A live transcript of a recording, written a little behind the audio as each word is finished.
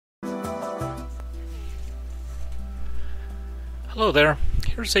Hello there.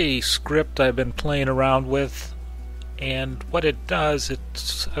 Here's a script I've been playing around with, and what it does,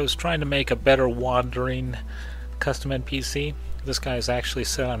 I was trying to make a better wandering custom NPC. This guy is actually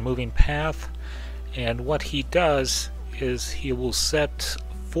set on moving path, and what he does is he will set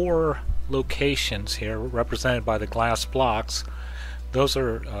 4 locations here represented by the glass blocks. Those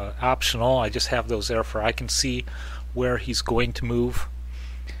are optional. I just have those there for I can see where he's going to move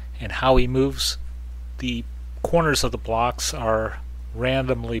and how he moves. The corners of the blocks are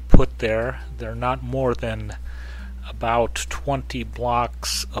randomly put there. They're not more than about 20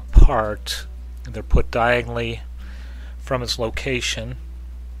 blocks apart. They're put diagonally from its location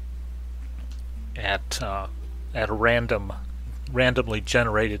at a randomly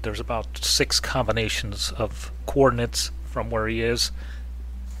generated. There's about 6 combinations of coordinates from where he is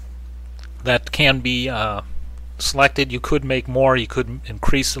that can be selected. You could make more, you could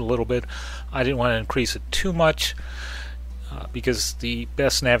increase it a little bit. I didn't want to increase it too much because the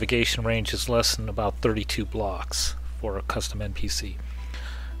best navigation range is less than about 32 blocks for a custom NPC.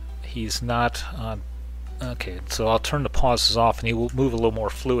 He's not on. Okay, so I'll turn the pauses off and he will move a little more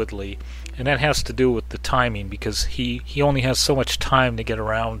fluidly, and that has to do with the timing because he only has so much time to get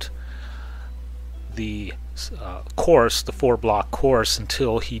around the course, the 4-block course,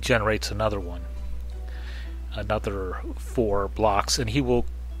 until he generates another 4 blocks, and he will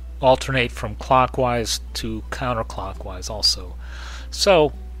alternate from clockwise to counterclockwise also.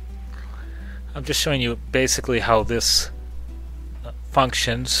 So I'm just showing you basically how this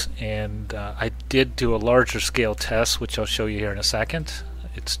functions, and I did do a larger scale test which I'll show you here in a second.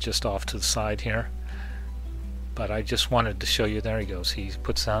 It's just off to the side here, but I just wanted to show you. There he goes. He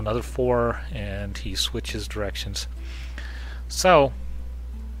puts down another 4 and he switches directions. So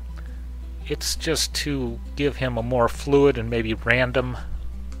it's just to give him a more fluid and maybe random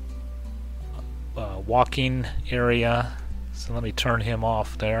walking area. So let me turn him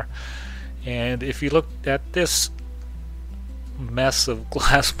off there. And if you look at this mess of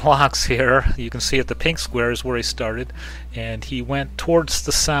glass blocks here, you can see at the pink square is where he started, and he went towards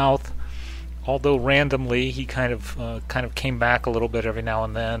the south. Although randomly, he kind of came back a little bit every now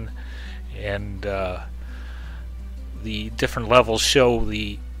and then, and the different levels show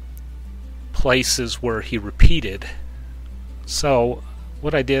the places where he repeated. So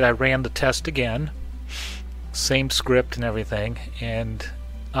what I did, I ran the test again, same script and everything, and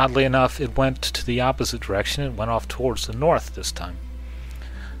oddly enough it went to the opposite direction. It went off towards the north this time.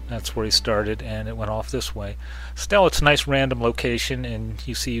 That's where he started, and it went off this way. Still, it's a nice random location, and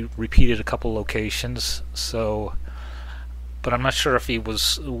you see repeated a couple locations. So, but I'm not sure if he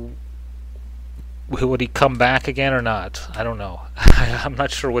was, would he come back again or not? I don't know. I'm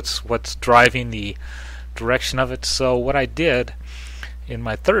not sure what's driving the direction of it. So what I did in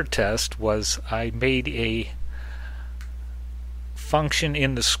my third test was I made a function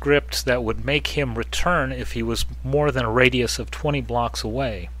in the script that would make him return if he was more than a radius of 20 blocks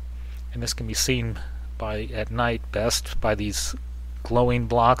away. And this can be seen at night best by these glowing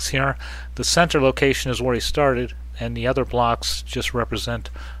blocks here. The center location is where he started, and the other blocks just represent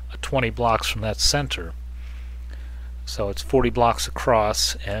 20 blocks from that center. So it's 40 blocks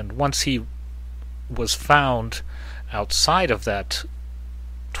across, and once he was found outside of that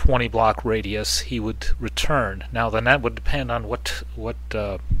 20 block radius, he would return. Now then, that would depend on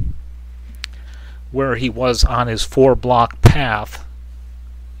where he was on his 4-block path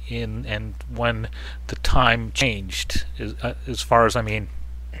and when the time changed, as far as, I mean,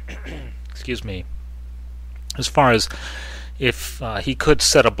 excuse me, as far as if he could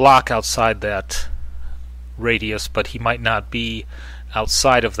set a block outside that radius, but he might not be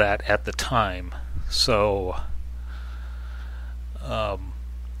outside of that at the time. So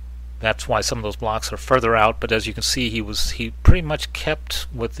that's why some of those blocks are further out, but as you can see, he pretty much kept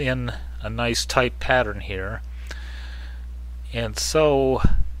within a nice tight pattern here. And so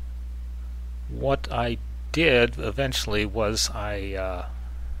what I did eventually was I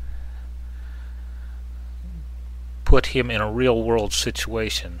put him in a real world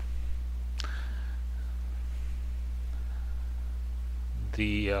situation.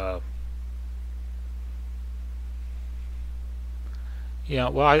 Yeah,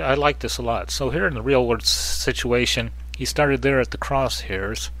 well, I like this a lot. So here in the real world situation, he started there at the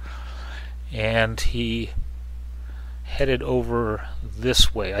crosshairs, and he headed over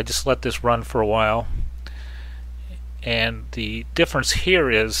this way. I just let this run for a while, and the difference here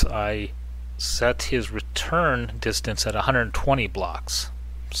is I set his return distance at 120 blocks.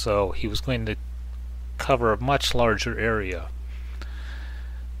 So he was going to cover a much larger area.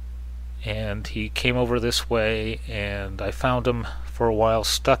 And he came over this way, and I found him for a while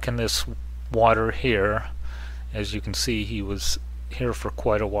stuck in this water here, As you can see, he was here for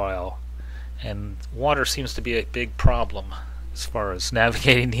quite a while, and water seems to be a big problem as far as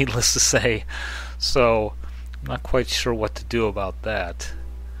navigating, needless to say. So I'm not quite sure what to do about that.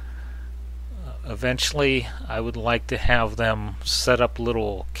 Eventually I would like to have them set up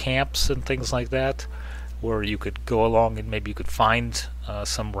little camps and things like that, where you could go along and maybe you could find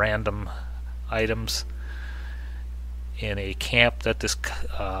some random items in a camp that this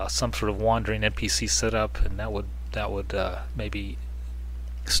some sort of wandering NPC set up, and that would maybe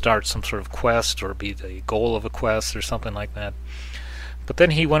start some sort of quest or be the goal of a quest or something like that. But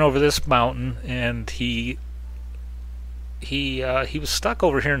then he went over this mountain, and he was stuck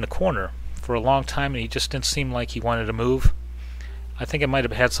over here in the corner for a long time, and he just didn't seem like he wanted to move. I think it might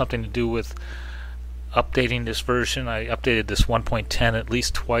have had something to do with updating this version. I updated this 1.10 at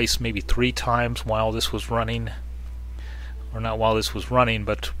least twice, maybe 3 times while this was running. Or not while this was running,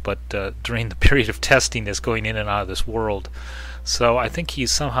 but during the period of testing this, going in and out of this world. So I think he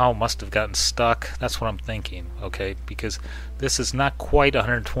somehow must have gotten stuck. That's what I'm thinking, okay? Because this is not quite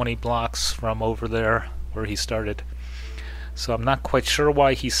 120 blocks from over there where he started. So I'm not quite sure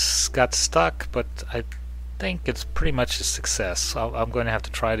why he got stuck, but I think it's pretty much a success. I'm going to have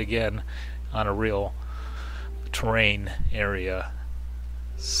to try it again on a real terrain area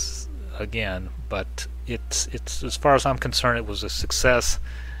again, but it's as far as I'm concerned, it was a success,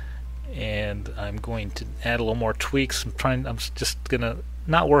 and I'm going to add a little more tweaks. I'm just gonna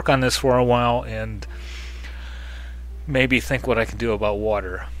not work on this for a while and maybe think what I can do about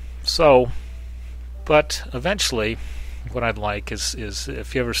water. So, but eventually what I'd like is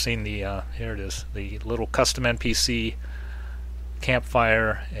if you ever seen the here it is, the little custom NPC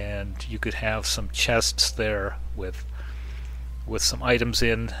campfire, and you could have some chests there with some items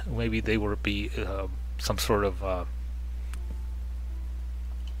in. Maybe they would be some sort of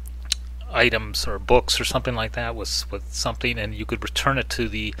items or books or something like that with something, and you could return it to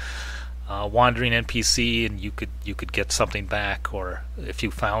the wandering NPC, and you could get something back. Or if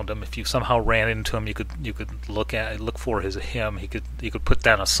you found him, if you somehow ran into him, you could look for him. He could put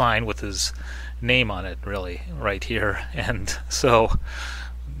down a sign with his name on it, really, right here. And so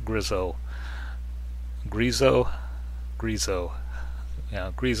Grizo,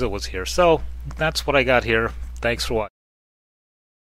 yeah, Grizo was here. So that's what I got here. Thanks for watching.